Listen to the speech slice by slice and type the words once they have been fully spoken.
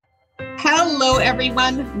Hello,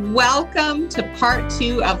 everyone. Welcome to part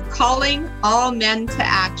 2 of Calling All Men to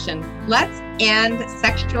Action. Let's end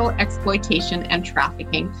sexual exploitation and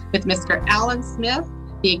trafficking with Mr. Alan Smith,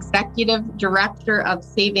 the Executive Director of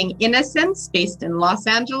Saving Innocence, based in Los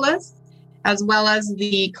Angeles, as well as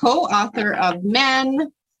the co-author of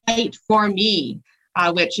Men Fight for Me,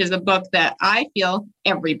 which is a book that I feel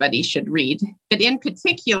everybody should read, but in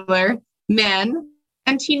particular, men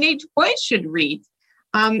and teenage boys should read.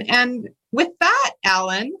 And with that,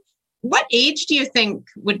 Alan, what age do you think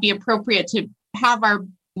would be appropriate to have our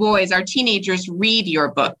boys, our teenagers, read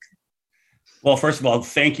your book? Well, first of all,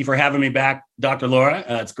 thank you for having me back, Dr. Laura.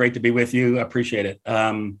 It's great to be with you. I appreciate it.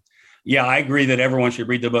 Yeah, I agree that everyone should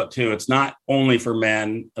read the book too. It's not only for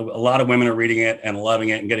men. A lot of women are reading it and loving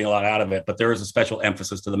it and getting a lot out of it, but there is a special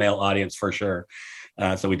emphasis to the male audience for sure.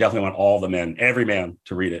 So we definitely want all the men, every man,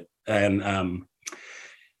 to read it. And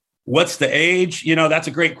what's the age? That's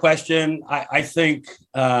a great question. I think,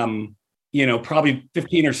 probably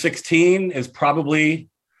 15 or 16 is probably,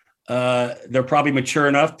 they're probably mature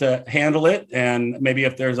enough to handle it. And maybe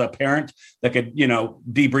if there's a parent that could,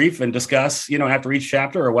 debrief and discuss, after each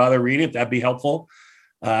chapter or while they're reading it, that'd be helpful.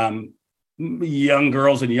 Young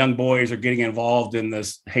girls and young boys are getting involved in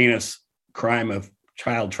this heinous crime of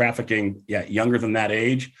child trafficking, younger than that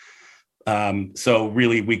age. So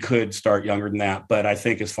really we could start younger than that. But I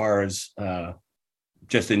think as far as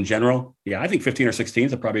just in general, I think 15 or 16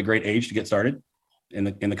 is probably a great age to get started in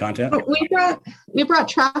the content. We brought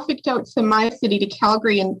Trafficked out to my city, to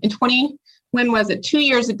Calgary in 2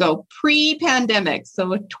 years ago, pre-pandemic.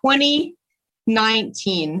 So 2019.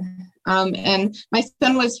 And my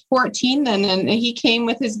son was 14 then, and he came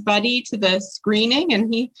with his buddy to the screening,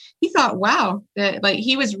 and he thought, wow, that,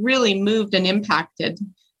 he was really moved and impacted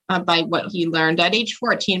by what he learned at age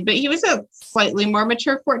 14, but he was a slightly more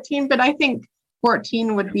mature 14, but I think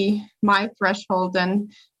 14 would be my threshold.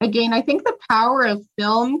 And again, I think the power of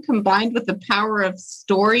film combined with the power of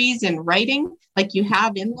stories and writing, like you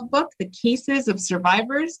have in the book, the cases of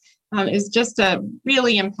survivors, is just a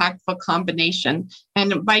really impactful combination.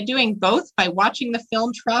 And by doing both, by watching the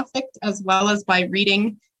film Trafficked, as well as by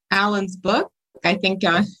reading Alan's book, I think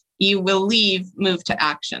you will move to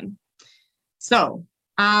action. So,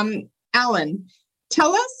 Alan,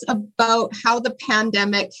 tell us about how the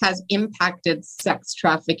pandemic has impacted sex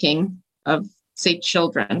trafficking of, say,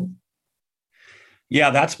 children.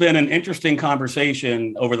 Yeah, that's been an interesting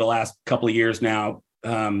conversation over the last couple of years now.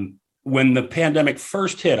 When the pandemic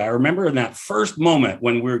first hit, I remember in that first moment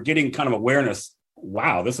when we were getting kind of awareness,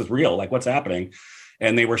 wow, this is real, like what's happening?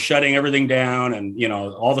 And they were shutting everything down and,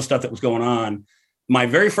 all the stuff that was going on. My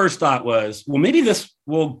very first thought was, well, maybe this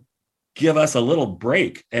will give us a little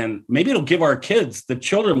break, and maybe it'll give our kids, the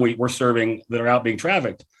children we're serving that are out being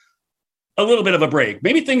trafficked, a little bit of a break.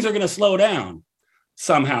 Maybe things are going to slow down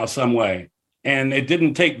somehow, some way. And it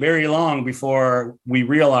didn't take very long before we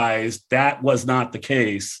realized that was not the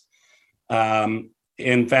case. In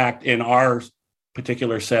fact, in our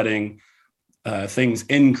particular setting, things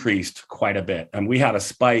increased quite a bit. And we had a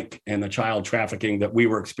spike in the child trafficking that we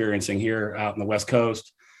were experiencing here out in the West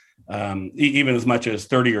Coast. Even as much as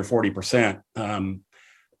 30 or 40%.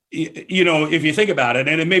 If you think about it,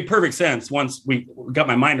 and it made perfect sense once we got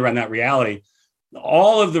my mind around that reality,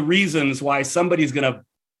 all of the reasons why somebody's going to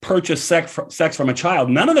purchase sex from a child,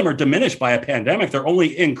 none of them are diminished by a pandemic. They're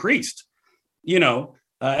only increased.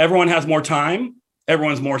 Everyone has more time.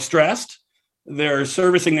 Everyone's more stressed. They're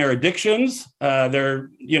servicing their addictions. They're,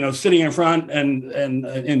 sitting in front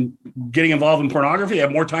and getting involved in pornography. They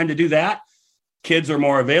have more time to do that. Kids are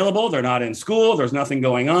more available. They're not in school. There's nothing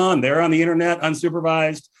going on. They're on the internet,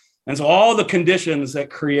 unsupervised. And so all the conditions that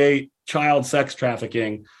create child sex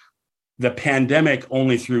trafficking, the pandemic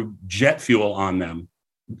only threw jet fuel on them.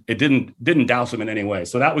 It didn't douse them in any way.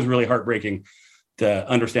 So that was really heartbreaking to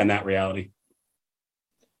understand that reality.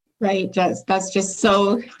 Right. That's just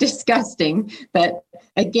so disgusting. But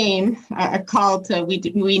again, a call to we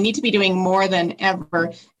need to be doing more than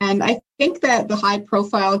ever. And I think that the high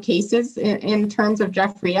profile cases in terms of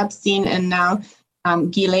Jeffrey Epstein and now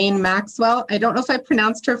Ghislaine Maxwell, I don't know if I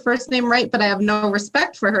pronounced her first name right, but I have no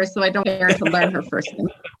respect for her, so I don't care to learn her first name.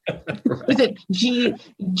 Is it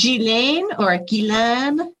Ghislaine or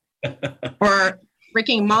Ghislaine or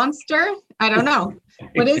freaking monster? I don't know.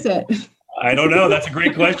 What is it? I don't know. That's a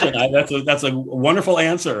great question. That's a wonderful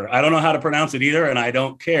answer. I don't know how to pronounce it either, and I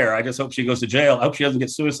don't care. I just hope she goes to jail. I hope she doesn't get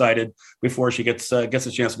suicided before she gets a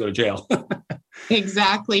chance to go to jail.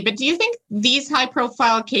 Exactly. But do you think these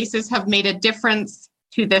high-profile cases have made a difference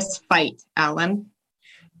to this fight, Alan?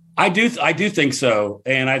 I do think so,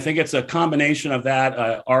 and I think it's a combination of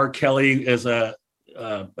that. R. Kelly is a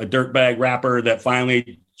a dirtbag rapper that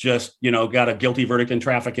finally just, got a guilty verdict in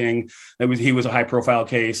trafficking. He was a high profile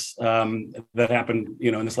case that happened,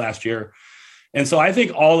 in this last year. And so I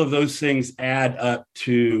think all of those things add up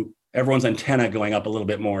to everyone's antenna going up a little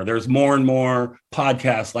bit more. There's more and more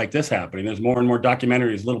podcasts like this happening. There's more and more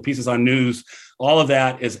documentaries, little pieces on news. All of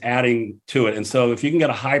that is adding to it. And so if you can get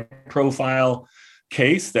a high profile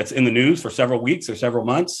case that's in the news for several weeks or several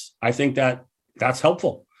months, I think that's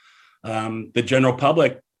helpful. The general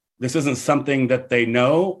public, this isn't something that they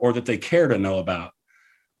know or that they care to know about.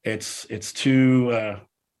 It's too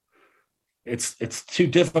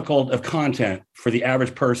difficult of content for the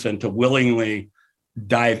average person to willingly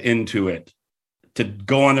dive into it, to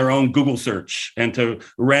go on their own Google search and to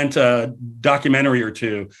rent a documentary or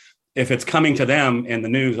two. If it's coming to them in the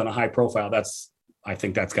news on a high profile, I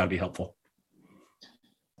think that's got to be helpful.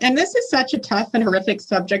 And this is such a tough and horrific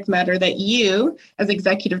subject matter that you, as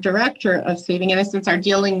executive director of Saving Innocence, are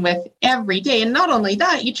dealing with every day. And not only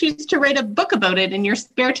that, you choose to write a book about it in your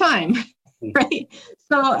spare time, right?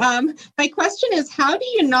 So my question is, how do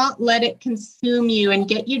you not let it consume you and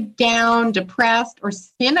get you down, depressed, or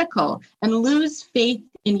cynical and lose faith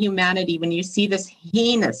in humanity when you see this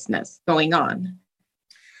heinousness going on?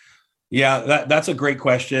 Yeah, that's a great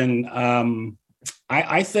question.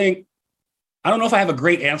 I think, I don't know if I have a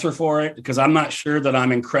great answer for it, because I'm not sure that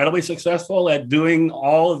I'm incredibly successful at doing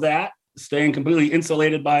all of that, staying completely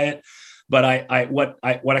insulated by it. But what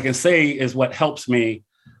I can say is what helps me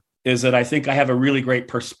is that I think I have a really great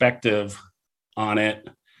perspective on it.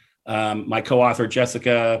 My co-author,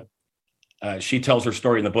 Jessica, she tells her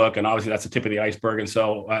story in the book, and obviously that's the tip of the iceberg. And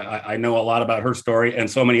so I know a lot about her story and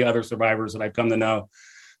so many other survivors that I've come to know.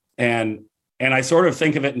 And I sort of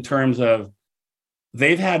think of it in terms of,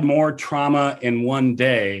 they've had more trauma in one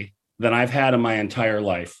day than I've had in my entire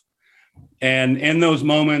life. And in those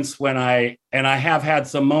moments when I have had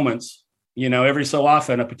some moments, every so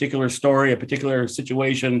often, a particular story, a particular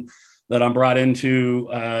situation that I'm brought into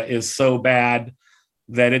is so bad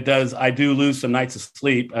that I do lose some nights of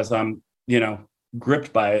sleep as I'm,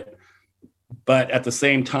 gripped by it. But at the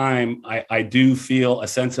same time, I do feel a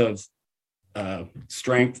sense of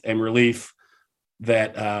strength and relief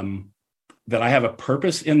that I have a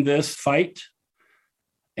purpose in this fight,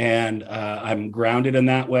 and I'm grounded in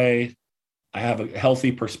that way. I have a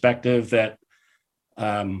healthy perspective that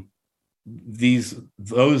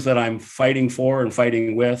those that I'm fighting for and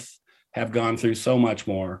fighting with have gone through so much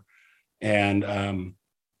more, and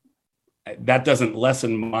that doesn't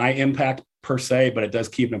lessen my impact per se, but it does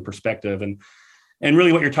keep it in perspective. And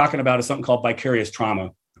really, what you're talking about is something called vicarious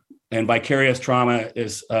trauma, and vicarious trauma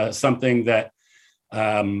is something that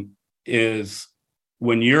is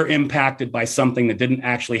when you're impacted by something that didn't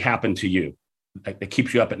actually happen to you. It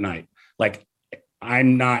keeps you up at night. Like,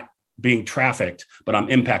 I'm not being trafficked, but I'm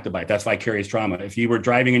impacted by it. That's vicarious trauma. If you were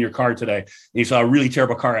driving in your car today and you saw a really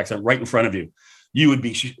terrible car accident right in front of you, you would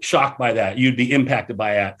be shocked by that. You'd be impacted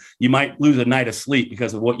by that. You might lose a night of sleep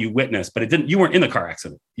because of what you witnessed, but you weren't in the car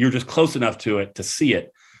accident. You're just close enough to it to see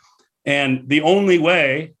it. And the only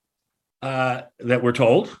way that we're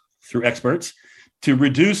told through experts to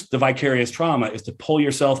reduce the vicarious trauma is to pull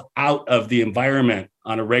yourself out of the environment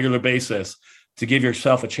on a regular basis, to give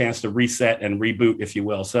yourself a chance to reset and reboot, if you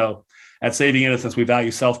will. So at Saving Innocence, we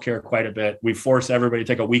value self-care quite a bit. We force everybody to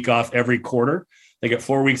take a week off every quarter. They get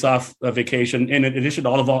 4 weeks off of vacation, in addition to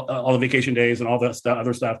all the vacation days and all the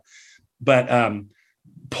other stuff. But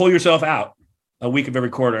pull yourself out a week of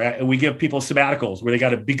every quarter. We give people sabbaticals where they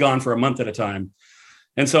got to be gone for a month at a time.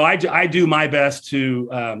 And so I do my best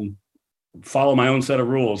to follow my own set of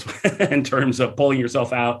rules in terms of pulling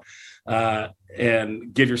yourself out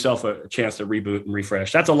and give yourself a chance to reboot and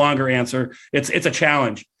refresh. That's a longer answer. It's a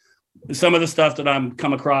challenge. Some of the stuff that I'm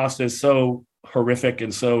come across is so horrific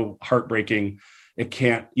and so heartbreaking.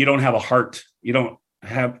 You don't have a heart. You don't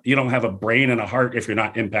have a brain and a heart if you're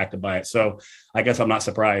not impacted by it. So I guess I'm not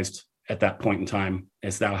surprised at that point in time.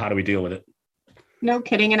 It's now, how do we deal with it? No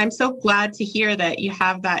kidding. And I'm so glad to hear that you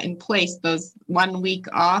have that in place, those 1 week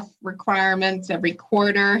off requirements every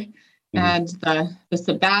quarter, and the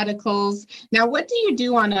sabbaticals. Now, what do you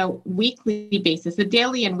do on a weekly basis, a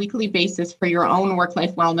daily and weekly basis, for your own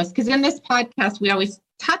work-life wellness? Because in this podcast, we always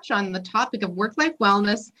touch on the topic of work-life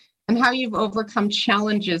wellness and how you've overcome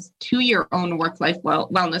challenges to your own work-life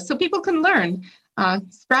wellness, so people can learn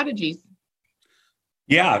strategies.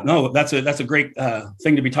 Yeah, no, that's a great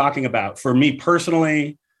thing to be talking about. For me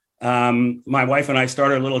personally, my wife and I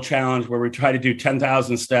started a little challenge where we try to do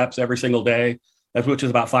 10,000 steps every single day, which is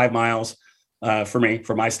about 5 miles for me,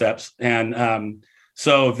 for my steps. And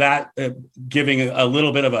So that giving a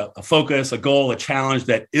little bit of a focus, a goal, a challenge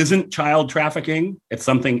that isn't child trafficking, it's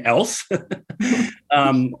something else.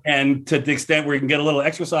 And to the extent where you can get a little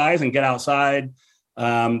exercise and get outside,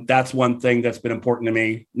 that's one thing that's been important to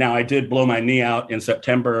me. Now, I did blow my knee out in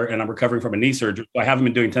September and I'm recovering from a knee surgery. So I haven't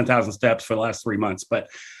been doing 10,000 steps for the last 3 months, but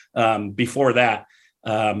before that,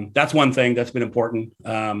 that's one thing that's been important.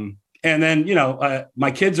 And then,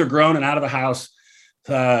 my kids are grown and out of the house.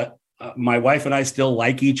 My wife and I still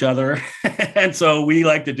like each other. And so we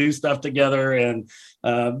like to do stuff together and,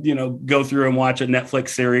 go through and watch a Netflix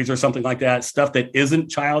series or something like that. Stuff that isn't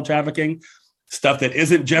child trafficking, stuff that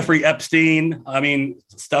isn't Jeffrey Epstein. I mean,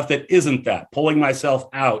 stuff that isn't that. Pulling myself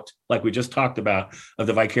out, like we just talked about, of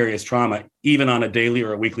the vicarious trauma, even on a daily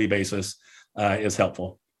or a weekly basis, is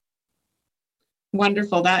helpful.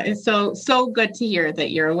 Wonderful. That is so good to hear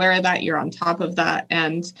that you're aware of that, you're on top of that.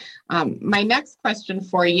 And my next question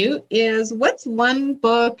for you is, what's one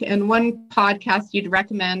book and one podcast you'd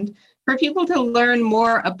recommend for people to learn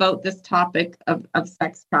more about this topic of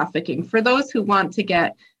sex trafficking, for those who want to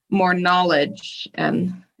get more knowledge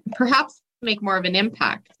and perhaps make more of an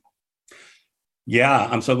impact? Yeah,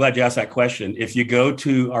 I'm so glad you asked that question. If you go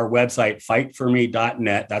to our website,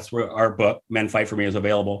 fightforme.net, that's where our book, Men Fight For Me, is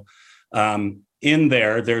available. In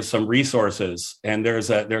there's some resources, and there's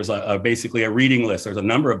basically a reading list. There's a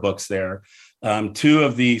number of books there. Two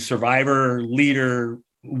of the survivor leader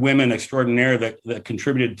women extraordinaire that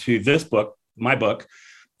contributed to this book, my book.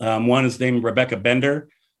 One is named Rebecca Bender.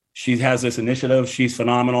 She has this initiative. She's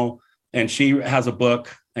phenomenal. And she has a book,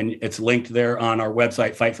 and it's linked there on our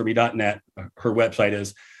website, fightforme.net. Her website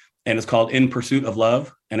is, and it's called In Pursuit of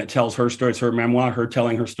Love. And it tells her story. It's her memoir, her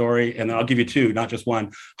telling her story. And I'll give you two, not just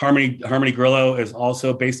one. Harmony Grillo is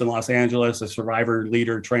also based in Los Angeles, a survivor,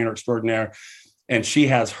 leader, trainer extraordinaire. And she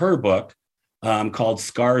has her book called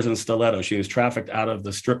Scars and Stilettos. She was trafficked out of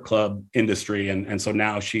the strip club industry. And so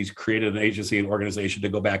now she's created an agency and organization to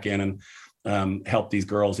go back in and help these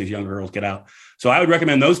young girls get out. So I would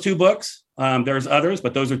recommend those two books. There's others,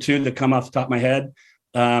 but those are two that come off the top of my head.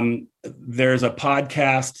 There's a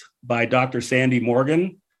podcast by Dr. Sandy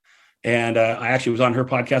Morgan. And I actually was on her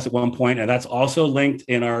podcast at one point, and that's also linked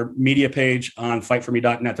in our media page on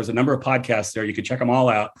fightforme.net. There's a number of podcasts there. You can check them all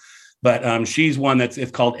out. But she's one it's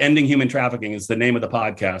called Ending Human Trafficking is the name of the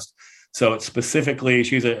podcast. So it's specifically,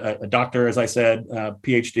 she's a doctor, as I said,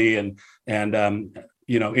 PhD, and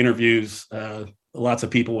interviews lots of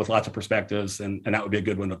people with lots of perspectives. And that would be a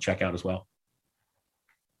good one to check out as well.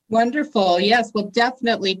 Wonderful. Yes, we'll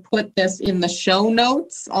definitely put this in the show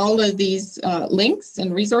notes, all of these links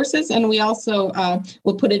and resources. And we also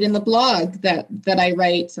will put it in the blog that I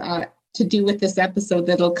write to do with this episode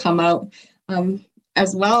that'll come out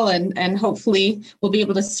as well. And hopefully we'll be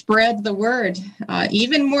able to spread the word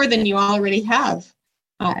even more than you already have,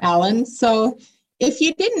 Alan. So if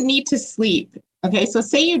you didn't need to sleep, okay, so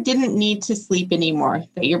say you didn't need to sleep anymore,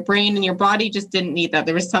 that your brain and your body just didn't need that.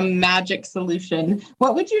 There was some magic solution.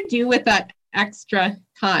 What would you do with that extra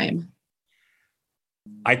time?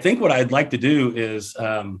 I think what I'd like to do is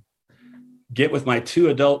get with my 2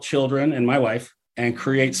 adult children and my wife and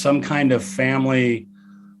create some kind of family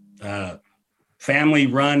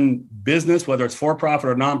run business, whether it's for-profit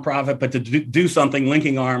or nonprofit, but to do something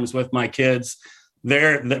linking arms with my kids.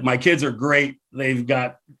 My kids are great. They've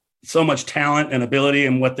got so much talent and ability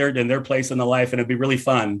and what they're in their place in the life. And it'd be really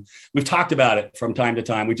fun. We've talked about it from time to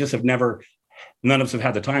time. We just have none of us have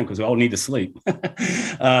had the time because we all need to sleep.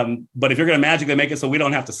 But if you're going to magically make it so we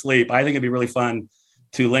don't have to sleep, I think it'd be really fun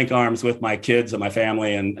to link arms with my kids and my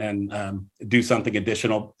family and do something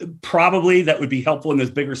additional. Probably that would be helpful in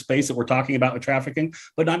this bigger space that we're talking about with trafficking,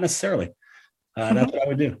 but not necessarily. That's what I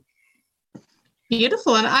would do.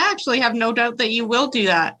 Beautiful. And I actually have no doubt that you will do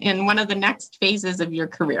that in one of the next phases of your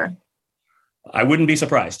career. I wouldn't be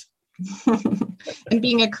surprised. And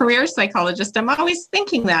being a career psychologist, I'm always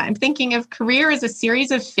thinking that. I'm thinking of career as a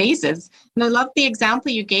series of phases. And I love the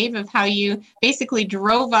example you gave of how you basically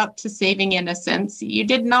drove up to Saving Innocence. You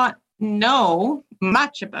did not know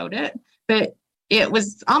much about it, but it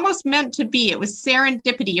was almost meant to be. It was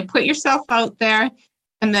serendipity. You put yourself out there,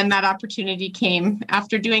 and then that opportunity came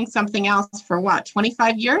after doing something else for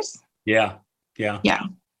 25 years? Yeah.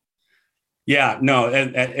 No,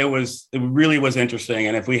 it really was interesting.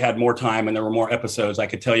 And if we had more time and there were more episodes, I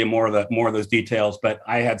could tell you more of those details. But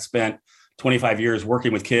I had spent 25 years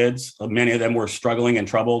working with kids. Many of them were struggling and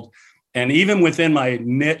troubled. And even within my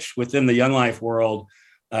niche, within the Young Life world,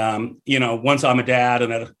 once I'm a dad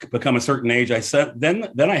and I've become a certain age, then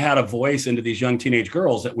I had a voice into these young teenage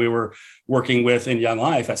girls that we were working with in Young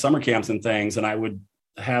Life at summer camps and things. And I would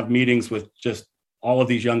have meetings with just all of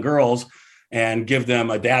these young girls and give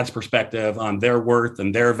them a dad's perspective on their worth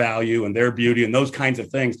and their value and their beauty and those kinds of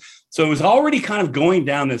things. So it was already kind of going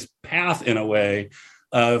down this path in a way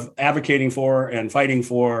of advocating for and fighting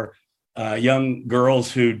for young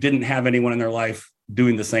girls who didn't have anyone in their life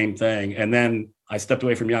doing the same thing. And then I stepped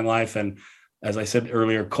away from Young Life and, as I said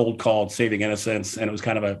earlier, cold called Saving Innocence, and it was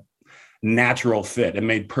kind of a natural fit. It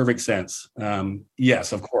made perfect sense.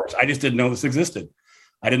 Yes, of course. I just didn't know this existed.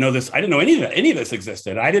 I didn't know this. I didn't know any of this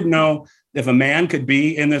existed. I didn't know if a man could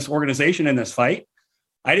be in this organization, in this fight.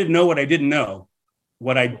 I didn't know what I didn't know.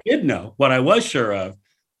 What I did know, what I was sure of,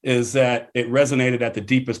 is that it resonated at the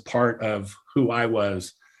deepest part of who I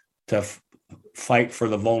was, to fight for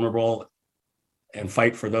the vulnerable and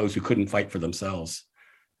fight for those who couldn't fight for themselves.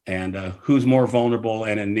 And who's more vulnerable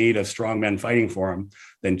and in need of strong men fighting for them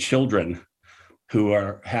than children who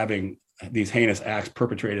are having these heinous acts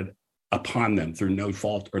perpetrated upon them through no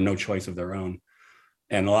fault or no choice of their own.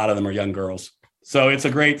 And a lot of them are young girls. So it's a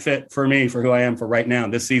great fit for me, for who I am for right now,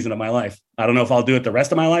 this season of my life. I don't know if I'll do it the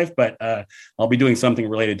rest of my life, but I'll be doing something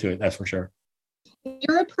related to it. That's for sure.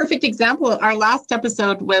 You're a perfect example. Our last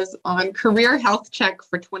episode was on career health check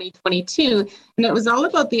for 2022. And it was all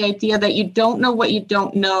about the idea that you don't know what you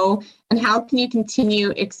don't know, and how can you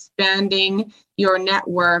continue expanding your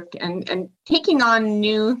network and taking on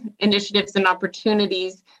new initiatives and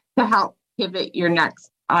opportunities to help pivot your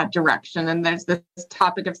next direction. And there's this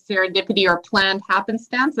topic of serendipity or planned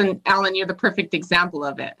happenstance. And Alan, you're the perfect example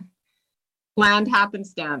of it. Planned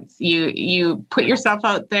happenstance. You put yourself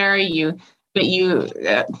out there,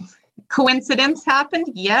 coincidence happened,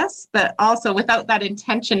 yes, but also without that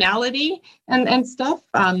intentionality and stuff,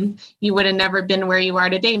 you would have never been where you are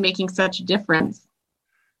today, making such a difference.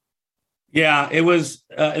 Yeah, it was,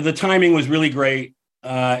 the timing was really great.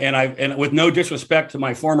 And with no disrespect to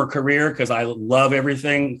my former career, because I love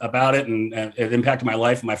everything about it and it impacted my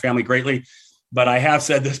life and my family greatly. But I have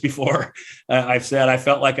said this before. I've said I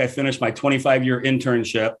felt like I finished my 25-year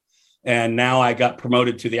internship, and now I got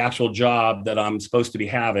promoted to the actual job that I'm supposed to be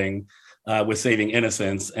having with Saving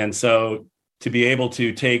Innocence. And so to be able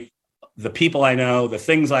to take the people I know, the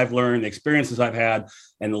things I've learned, the experiences I've had,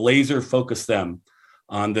 and laser focus them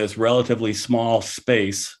on this relatively small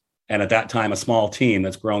space, and at that time, a small team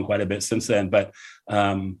that's grown quite a bit since then. But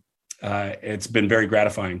it's been very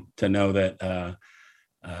gratifying to know that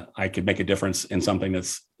I could make a difference in something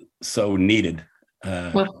that's so needed.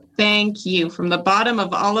 Well, thank you from the bottom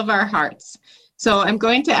of all of our hearts. So I'm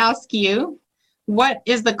going to ask you, what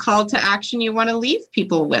is the call to action you want to leave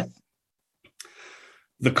people with?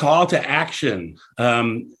 The call to action,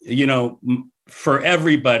 for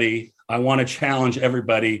everybody, I want to challenge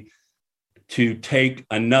everybody to take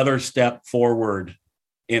another step forward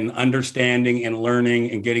in understanding and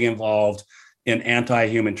learning and getting involved in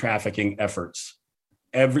anti-human trafficking efforts.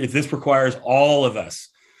 This requires all of us.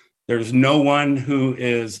 There's no one who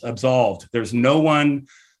is absolved. There's no one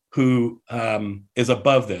who is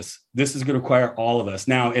above this. This is going to require all of us.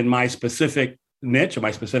 Now, in my specific niche, in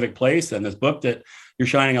my specific place, and this book that you're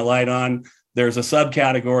shining a light on, there's a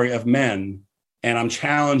subcategory of men, and I'm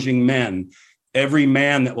challenging men. Every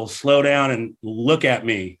man that will slow down and look at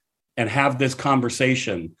me and have this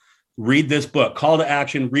conversation, read this book, call to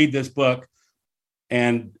action, read this book.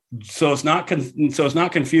 And so it's not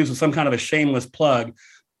confused with some kind of a shameless plug.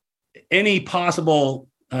 Any possible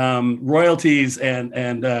royalties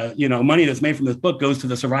and money that's made from this book goes to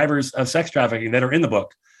the survivors of sex trafficking that are in the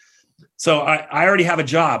book. So I already have a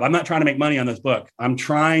job. I'm not trying to make money on this book. I'm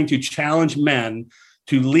trying to challenge men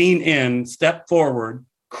to lean in, step forward,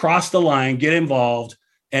 cross the line, get involved,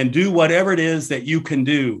 and do whatever it is that you can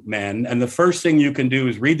do, men. And the first thing you can do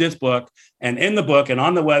is read this book. And in the book and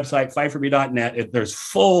on the website, fightforme.net, there's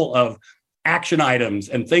full of action items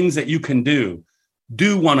and things that you can do.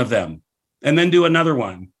 Do one of them and then do another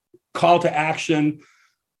one. Call to action.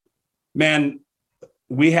 Man,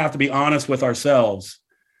 we have to be honest with ourselves.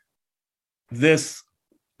 This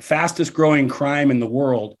fastest growing crime in the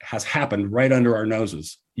world has happened right under our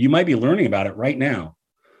noses. You might be learning about it right now.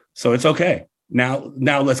 So it's okay. Now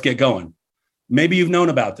let's get going. Maybe you've known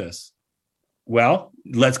about this. Well,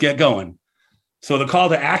 let's get going. So the call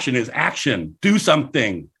to action is action. Do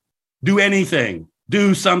something. Do anything.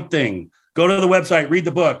 Do something. Go to the website, read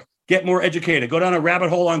the book, get more educated, go down a rabbit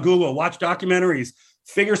hole on Google, watch documentaries,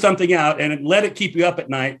 figure something out, and let it keep you up at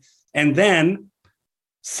night. And then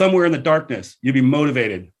somewhere in the darkness, you'll be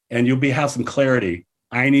motivated and have some clarity.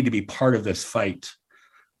 I need to be part of this fight.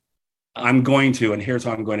 I'm going to, and here's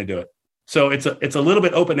how I'm going to do it. So it's a little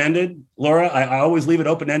bit open-ended, Laura. I always leave it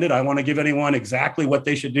open-ended. I want to give anyone exactly what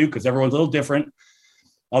they should do because everyone's a little different,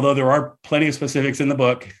 although there are plenty of specifics in the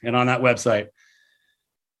book and on that website.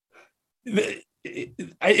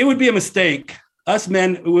 it would be a mistake. Us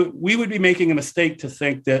men, we would be making a mistake to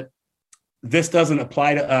think that this doesn't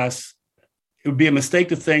apply to us. It would be a mistake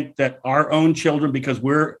to think that our own children, because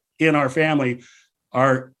we're in our family,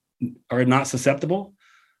 are not susceptible.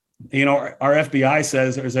 You know, our FBI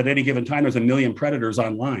says there's at any given time, there's 1 million predators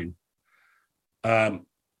online.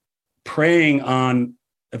 Preying on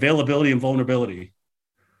availability and vulnerability.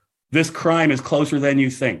 This crime is closer than you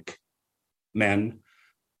think, men.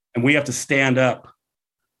 And we have to stand up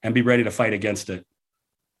and be ready to fight against it.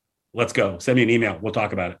 Let's go. Send me an email. We'll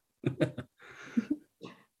talk about it.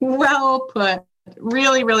 Well put.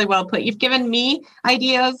 Really, really well put. You've given me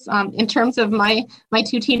ideas in terms of my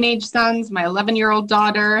 2 teenage sons, my 11-year-old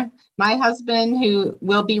daughter, my husband, who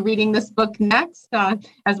will be reading this book next,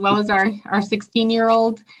 as well as our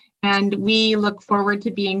 16-year-old. And we look forward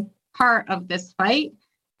to being part of this fight.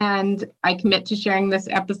 And I commit to sharing this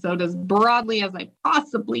episode as broadly as I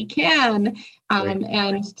possibly can.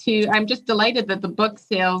 I'm just delighted that the book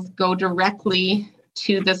sales go directly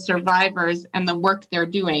to the survivors and the work they're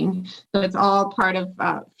doing. So it's all part of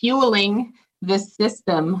fueling this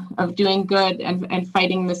system of doing good and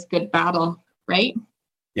fighting this good battle, right?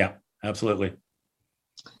 Yeah, absolutely.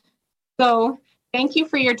 So thank you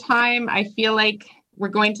for your time. I feel like we're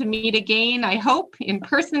going to meet again, I hope, in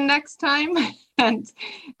person next time. And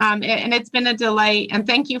it's been a delight. And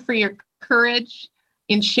thank you for your courage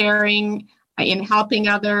in sharing, in helping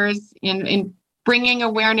others, in bringing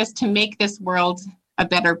awareness to make this world a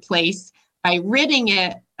better place by ridding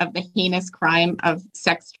it of the heinous crime of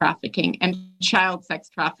sex trafficking and child sex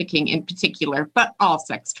trafficking in particular, but all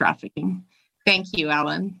sex trafficking. Thank you,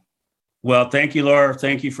 Alan. Well, thank you, Laura.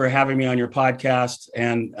 Thank you for having me on your podcast.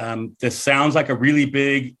 And this sounds like a really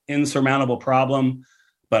big, insurmountable problem,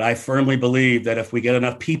 but I firmly believe that if we get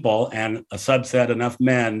enough people and a subset, enough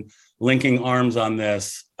men linking arms on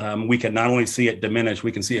this, we can not only see it diminish,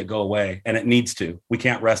 we can see it go away, and it needs to. We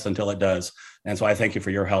can't rest until it does. And so I thank you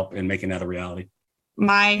for your help in making that a reality.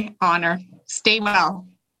 My honor. Stay well.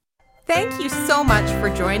 Thank you so much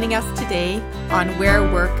for joining us today on Where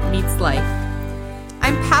Work Meets Life.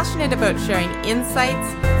 I'm passionate about sharing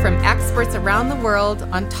insights from experts around the world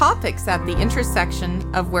on topics at the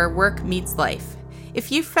intersection of where work meets life.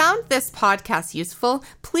 If you found this podcast useful,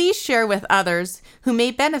 please share with others who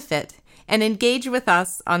may benefit and engage with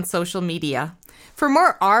us on social media. For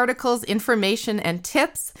more articles, information, and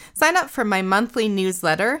tips, sign up for my monthly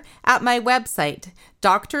newsletter at my website,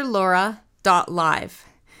 drlaura.live.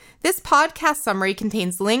 This podcast summary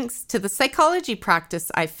contains links to the psychology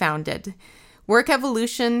practice I've founded, Work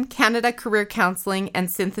Evolution, Canada Career Counseling,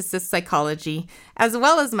 and Synthesis Psychology, as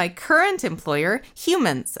well as my current employer,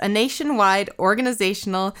 Humans, a nationwide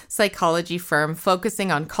organizational psychology firm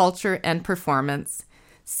focusing on culture and performance.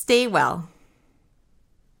 Stay well.